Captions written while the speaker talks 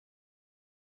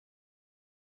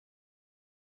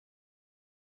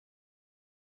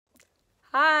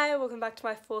Hi, welcome back to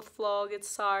my fourth vlog. It's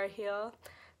Sara here.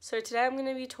 So today I'm going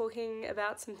to be talking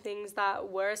about some things that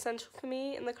were essential for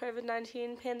me in the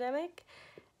COVID-19 pandemic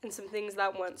and some things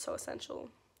that weren't so essential.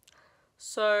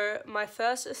 So my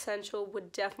first essential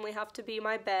would definitely have to be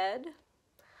my bed.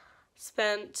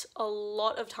 Spent a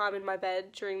lot of time in my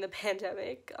bed during the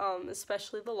pandemic,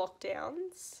 especially the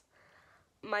lockdowns.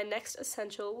 My next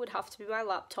essential would have to be my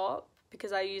laptop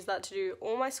because I use that to do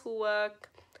all my schoolwork.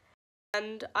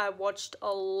 And I watched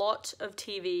a lot of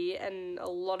TV and a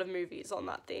lot of movies on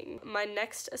that thing. My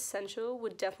next essential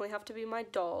would definitely have to be my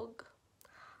dog.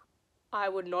 I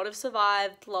would not have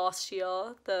survived last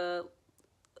year, the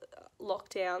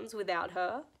lockdowns, without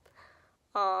her.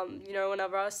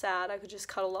 Whenever I was sad, I could just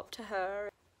cuddle up to her.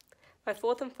 My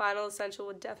fourth and final essential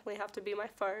would definitely have to be my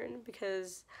phone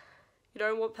because,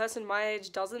 what person my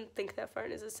age doesn't think their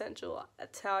phone is essential?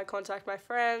 It's how I contact my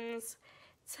friends.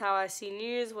 It's how I see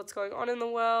news, what's going on in the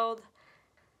world.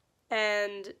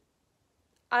 And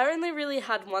I only really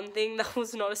had one thing that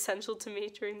was not essential to me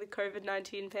during the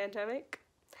COVID-19 pandemic.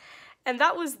 And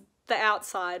that was the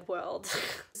outside world.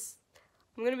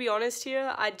 I'm going to be honest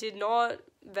here, I did not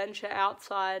venture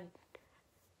outside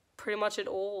pretty much at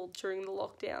all during the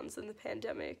lockdowns and the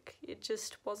pandemic. It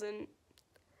just wasn't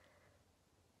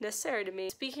necessary to me.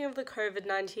 Speaking of the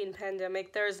COVID-19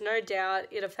 pandemic, there is no doubt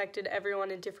it affected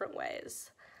everyone in different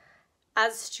ways.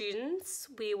 As students,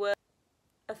 we were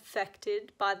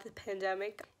affected by the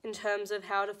pandemic in terms of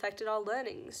how it affected our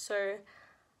learning. So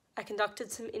I conducted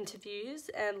some interviews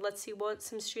and let's see what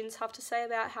some students have to say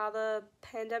about how the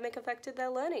pandemic affected their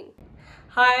learning.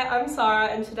 Hi, I'm Sara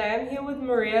and today I'm here with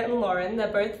Maria and Lauren.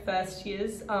 They're both first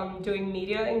years doing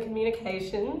media and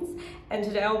communications, and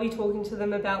today I'll be talking to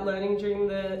them about learning during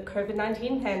the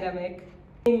COVID-19 pandemic.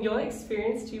 In your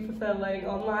experience, do you prefer learning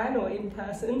online or in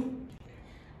person?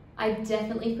 I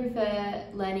definitely prefer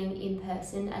learning in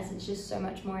person as it's just so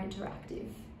much more interactive.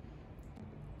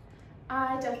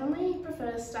 I definitely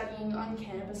prefer studying on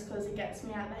campus because it gets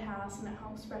me out of the house and it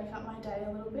helps break up my day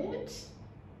a little bit.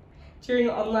 During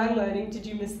online learning, did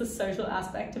you miss the social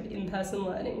aspect of in-person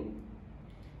learning?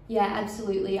 Yeah,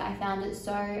 absolutely. I found it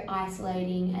so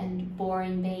isolating and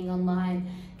boring being online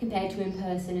compared to in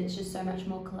person. It's just so much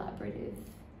more collaborative.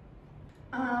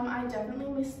 I definitely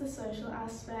miss the social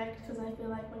aspect because I feel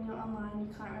like when you're online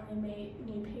you can't really meet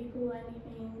new people or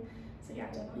anything. So yeah, I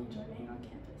definitely enjoy being on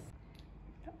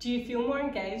campus. Do you feel more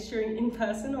engaged during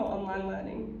in-person or online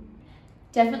learning?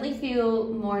 Definitely feel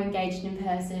more engaged in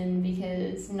person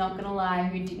because, not gonna lie,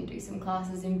 who didn't do some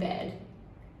classes in bed?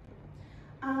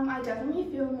 I definitely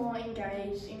feel more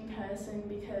engaged in person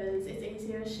because it's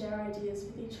easier to share ideas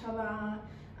with each other,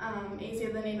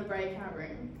 easier than in a breakout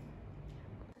room.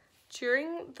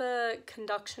 During the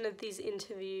conduction of these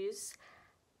interviews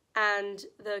and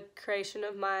the creation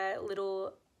of my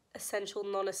little essential,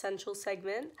 non-essential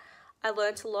segment, I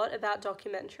learnt a lot about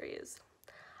documentaries.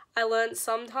 I learnt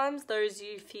sometimes those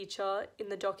you feature in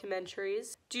the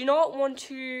documentaries do not want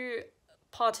to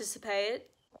participate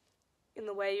in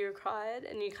the way you're required,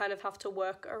 and you kind of have to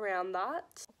work around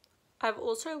that. I've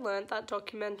also learnt that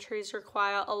documentaries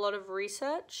require a lot of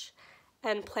research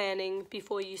and planning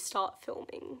before you start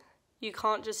filming. You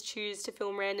can't just choose to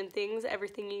film random things.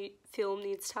 Everything you film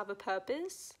needs to have a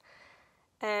purpose.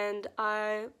 And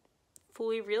I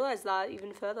fully realised that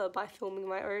even further by filming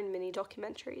my own mini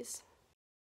documentaries.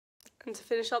 And to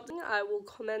finish up, I will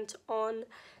comment on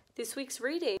this week's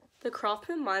reading. The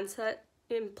craftsman mindset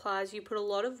implies you put a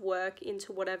lot of work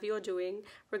into whatever you're doing,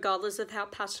 regardless of how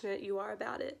passionate you are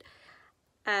about it.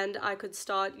 And I could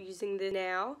start using this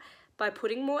now by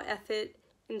putting more effort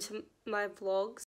into my vlogs